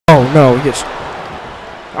no, he gets...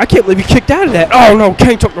 I can't believe he kicked out of that. Oh no,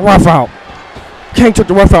 Kane took the ref out. Kane took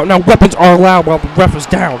the ref out. Now weapons are allowed while the ref is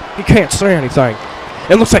down. He can't say anything.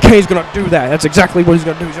 It looks like Kane's going to do that. That's exactly what he's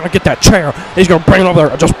going to do. He's going to get that chair. He's going to bring it over there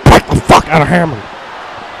and just break the fuck out of Hammond.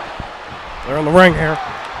 They're in the ring here.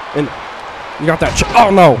 And you got that chair. Oh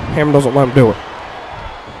no, Hammond doesn't let him do it.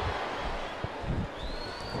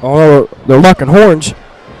 Oh, they're locking horns.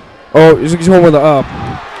 Oh, he's going with a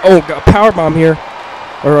power bomb here.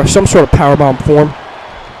 Or some sort of power bomb form.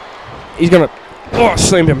 He's going to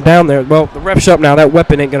slam him down there. Well, the ref's up now. That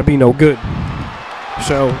weapon ain't going to be no good.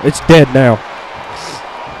 So, it's dead now.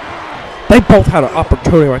 They both had an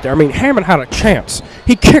opportunity right there. I mean, Hammond had a chance.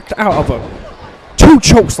 He kicked out of 2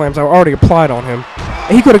 choke slams that were already applied on him.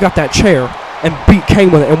 And he could have got that chair and beat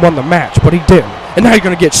Kane with it and won the match, but he didn't. And now he's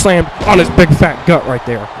going to get slammed on his big fat gut right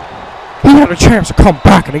there. He had a chance to come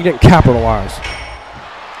back and he didn't capitalize.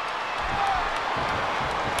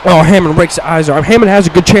 Oh, Hammond rakes the eyes out. Hammond has a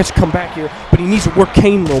good chance to come back here, but he needs to work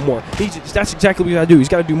Kane a little more. That's exactly what he's got to do. He's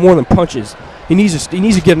got to do more than punches. He needs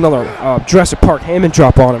to get another Jurassic Park Hammond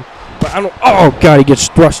drop on him. But I don't. Oh God, he gets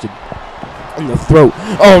thrusted in the throat.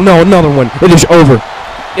 Oh no, another one. It is over.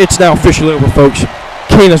 It's now officially over, folks.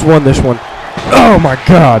 Kane has won this one. Oh my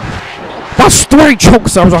God. That's 3 choke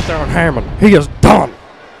slams out there on Hammond. He is done.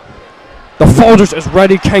 The Folgers is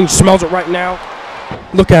ready. Kane smells it right now.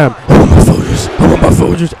 Look at him. I want my Folgers. I want my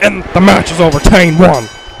Folgers. And the match is over. Kane won.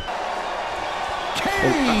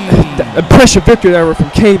 Impressive victory there from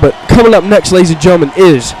Kane. But coming up next, ladies and gentlemen,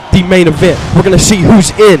 is the main event. We're going to see who's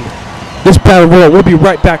in this battle royal. We'll be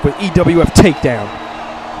right back with EWF Takedown.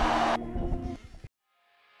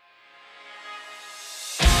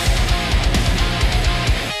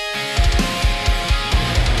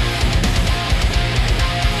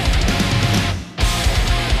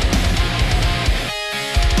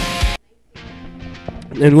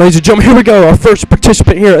 And ladies and gentlemen, here we go. Our first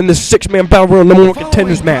participant here in this 6-man battle royal #1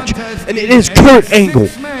 contenders match. And it is Kurt Angle.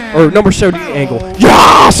 Or number 78 Angle.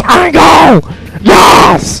 Yes! Angle!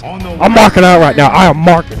 Yes! I'm marking out right now. I am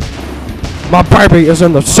marking. My baby is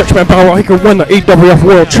in the 6-man battle royal. He can win the EWF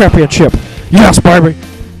World Championship. Yes, baby.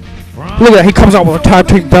 Look at that. He comes out with a tag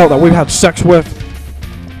team belt that we've had sex with.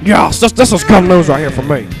 Yes, this is gun nose right here for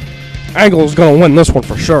me. Angle is going to win this one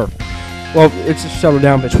for sure. Well, it's a settled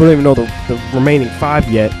down bitch. We don't even know the remaining 5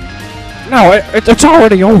 yet. No, it's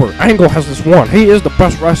already over. Angle has this one. He is the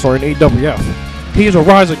best wrestler in EWF. He is a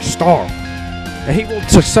rising star. And he will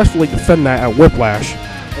successfully defend that at Whiplash.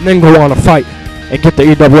 And then go on to fight and get the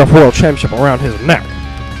EWF World Championship around his neck.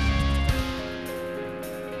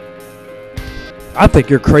 I think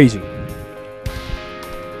you're crazy.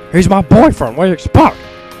 He's my boyfriend. What do you expect?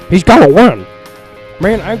 He's got to win.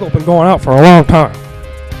 Man, Angle's been going out for a long time.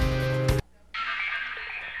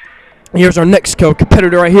 Here's our next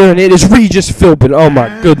competitor right here, and it is Regis Philbin. Oh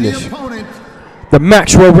my goodness. The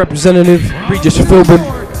Maxwell representative, Regis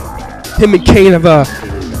Philbin. Him and Kane have, I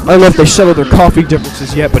don't know if they settled their coffee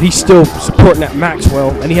differences yet, but he's still supporting that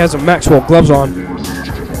Maxwell, and he has a Maxwell gloves on.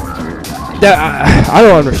 I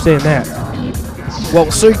don't understand that.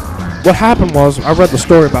 Well, see, what happened was, I read the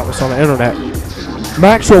story about this on the internet.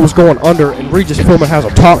 Maxwell was going under, and Regis Philbin has a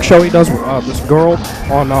talk show he does with this girl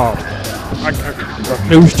on a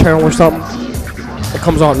news channel or something. It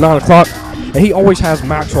comes on at 9 o'clock, and he always has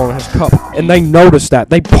Maxwell in his cup. And they noticed that.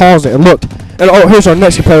 They paused it and looked. And oh, here's our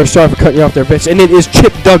next competitor. Sorry for cutting you off there, bitch. And it is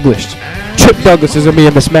Chip Douglas. Chip Douglas is going to be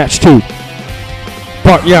in this match, too.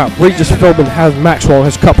 But yeah, Regis Philbin has Maxwell in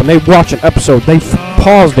his cup, and they watch an episode. They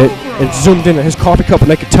paused it and zoomed in at his coffee cup, and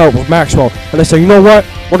they could tell it was Maxwell. And they said, you know what?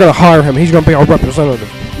 We're going to hire him. He's going to be our representative.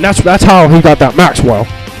 And that's how he got that Maxwell.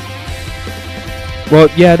 Well,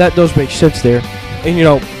 yeah, that does make sense there. And, you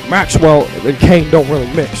know, Maxwell and Kane don't really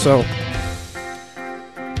mix, so.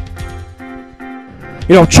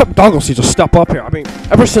 You know, Chip Douglas needs to step up here. I mean,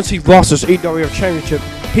 ever since he lost his EWF Championship,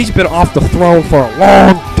 he's been off the throne for a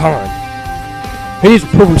long time. He needs to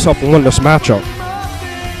prove himself to win this matchup.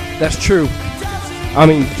 That's true. I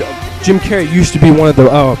mean, Jim Carrey used to be one of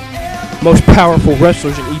the most powerful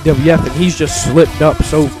wrestlers in EWF, and he's just slipped up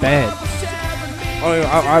so bad.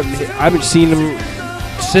 I haven't seen him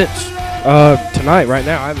since tonight, right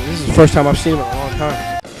now. This is the first time I've seen him in a long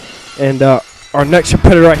time. And our next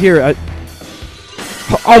competitor right here,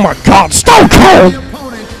 oh my God, Stone Cold!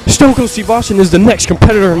 Stone Cold Steve Austin is the next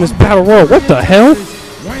competitor in this battle royal. What the hell?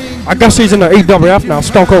 I guess he's in the EWF now,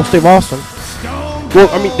 Stone Cold Steve Austin. Well,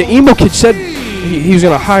 I mean, the emo kid said he was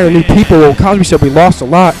going to hire new people. Well, Cosby said we lost a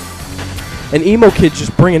lot. And emo kid's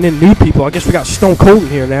just bringing in new people. I guess we got Stone Cold in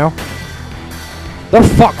here now.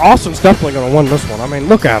 Austin's definitely going to win this one. I mean,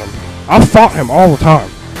 look at him. I've fought him all the time.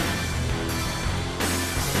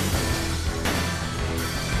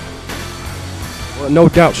 Well, no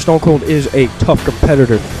doubt, Stone Cold is a tough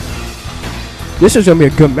competitor. This is going to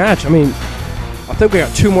be a good match. I mean, I think we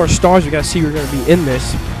got 2 more stars. We got to see who's going to be in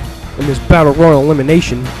this Battle Royal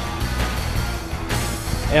elimination.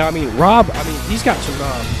 And I mean, Rob, I mean, he's got some,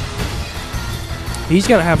 he's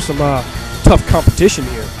going to have some tough competition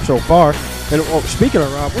here so far. And speaking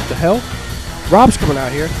of Rob, what the hell? Rob's coming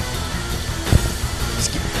out here.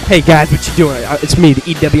 Hey guys, what you doing? It's me, the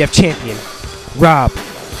EWF champion, Rob.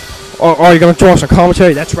 Are you going to join us on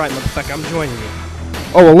commentary? That's right, motherfucker, I'm joining you.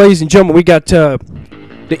 Oh, well, ladies and gentlemen, we got the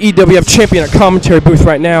EWF champion at commentary booth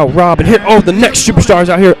right now, Rob. And here, oh, the next superstars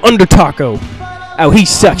out here, Under Taco. Oh, he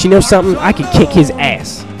sucks. You know something? I can kick his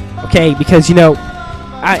ass. Okay? Because, you know,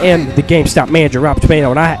 I am the GameStop manager, Rob Tomato,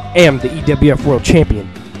 and I am the EWF world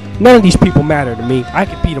champion. None of these people matter to me. I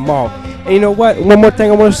can beat them all. And you know what? One more thing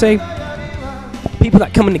I want to say. People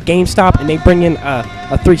that come into GameStop and they bring in a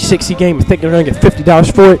 360 game and think they're going to get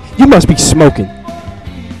 $50 for it, you must be smoking.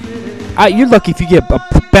 You're lucky if you get a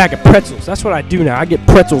bag of pretzels. That's what I do now. I get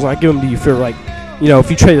pretzels and I give them to you for, like, you know,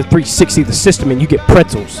 if you trade a 360 the system and you get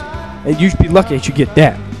pretzels. And you'd be lucky that you get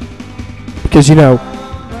that. Because, you know,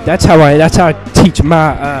 that's how I teach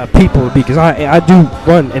my people, because I do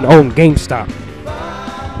run and own GameStop.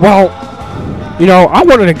 Well, you know, I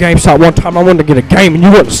wanted a GameStop one time. I wanted to get a game and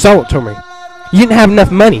you wouldn't sell it to me. You didn't have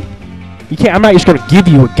enough money. You can't. I'm not just gonna give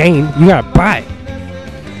you a game. You gotta buy it.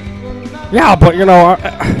 Yeah, but you know,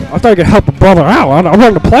 I thought I could help a brother out. I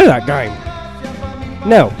wanted to play that game.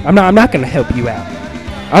 No, I'm not. I'm not gonna help you out.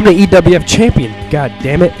 I'm the EWF champion. God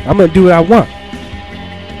damn it! I'm gonna do what I want.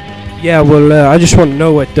 Yeah, well, I just want to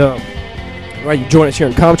know what. Why you join us here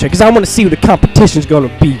in commentary? Because I want to see who the competition's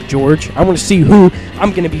gonna be, George. I want to see who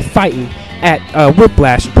I'm gonna be fighting at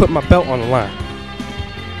Whiplash and putting my belt on the line.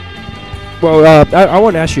 Well, I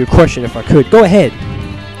want to ask you a question if I could. Go ahead.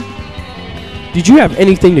 Did you have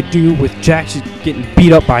anything to do with Jaxx getting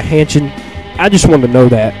beat up by Hansen? I just wanted to know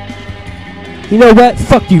that. You know what?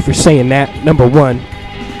 Fuck you for saying that, number one.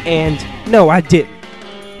 And, no, I didn't.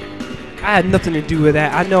 I had nothing to do with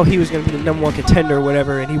that. I know he was going to be the #1 contender or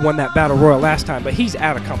whatever, and he won that Battle Royal last time, but he's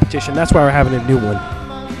out of competition. That's why we're having a new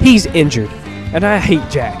one. He's injured, and I hate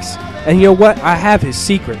Jaxx. And you know what? I have his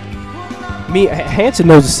secret. Hansen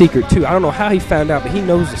knows the secret too. I don't know how he found out, but he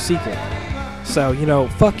knows the secret. So, you know,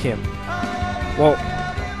 fuck him. Well,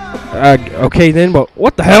 okay then, but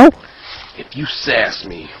what the hell? If you sass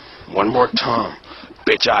me one more time,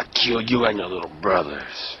 bitch, I'll kill you and your little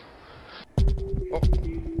brothers.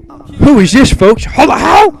 Who is this, folks? Hold the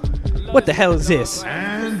hell? What the hell is this?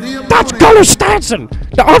 That's Gunnar Stanson,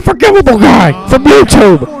 the unforgivable guy from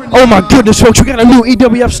YouTube. Oh my goodness, folks, we got a new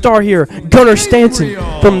EWF star here, Gunnar Stanson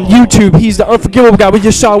from YouTube. He's the unforgivable guy. We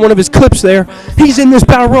just saw one of his clips there. He's in this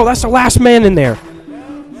battle royal. That's the last man in there.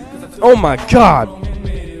 Oh my God.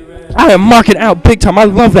 I am marking out big time. I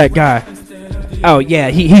love that guy. Oh yeah,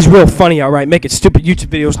 he's real funny, alright, making stupid YouTube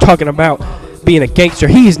videos talking about being a gangster.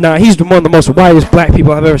 He's not. He's one of the most whitest black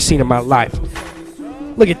people I've ever seen in my life.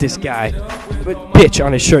 Look at this guy. Bitch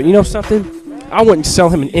on his shirt. You know something? I wouldn't sell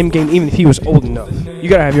him an M-game even if he was old enough. You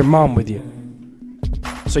gotta have your mom with you.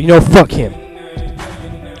 So, you know, fuck him.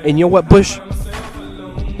 And you know what, Bush?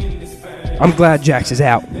 I'm glad Jaxx is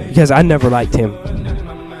out, because I never liked him.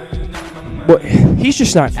 But he's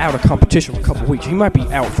just not out of competition for a couple weeks. He might be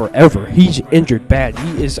out forever. He's injured bad.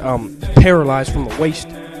 He is paralyzed from the waist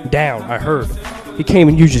down, I heard. He can't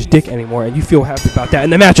even use his dick anymore, and you feel happy about that.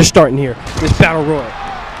 And the match is starting here. This battle royal.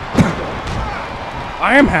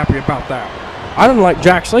 I am happy about that. I don't like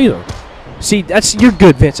Jaxx either. See, you're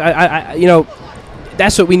good, Vince. You know,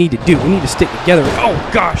 that's what we need to do. We need to stick together. Oh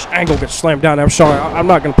gosh, Angle gets slammed down. I'm sorry. I'm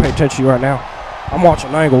not gonna pay attention to you right now. I'm watching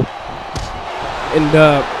Angle, and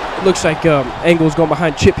it looks like Angle's going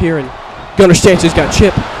behind Chip here, and Gunnar Stanson's got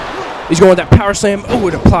Chip. He's going with that power slam. Oh,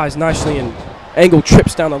 it applies nicely, and Angle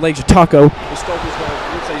trips down the legs of Taco. And Stone looks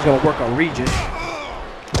like he's gonna work on Regis.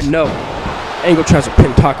 No, Angle tries to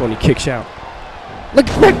pin Taco, and he kicks out. Look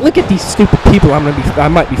at these stupid people I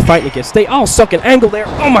might be fighting against. They all suck at Angle there.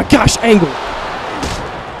 Oh my gosh, Angle.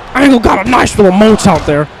 Angle got a nice little moonsault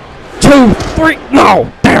there. 2, 3, no,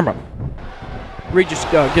 damn it. Regis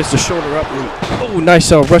gets the shoulder up. And, oh,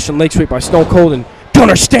 nice Russian leg sweep by Stone Cold. And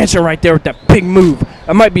Gunnar Stanson right there with that big move.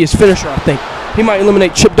 That might be his finisher, I think. He might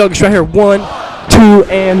eliminate Chip Douglas right here. 1, 2,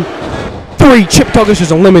 and 3. Chip Douglas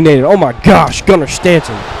is eliminated. Oh my gosh, Gunnar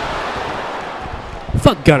Stanson.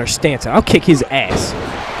 Fuck Gunnar Stanson. I'll kick his ass.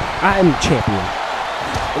 I am the champion.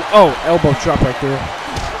 And, oh, elbow drop right there.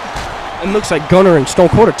 And looks like Gunnar and Stone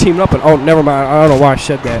Cold are teaming up. And oh, never mind. I don't know why I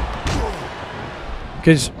said that.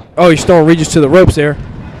 Because, oh, he's throwing Regis to the ropes there.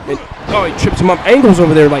 And, oh, he trips him up. Angle's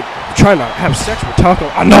over there, like, trying to have sex with Taco.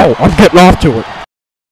 I know. I'm getting off to it.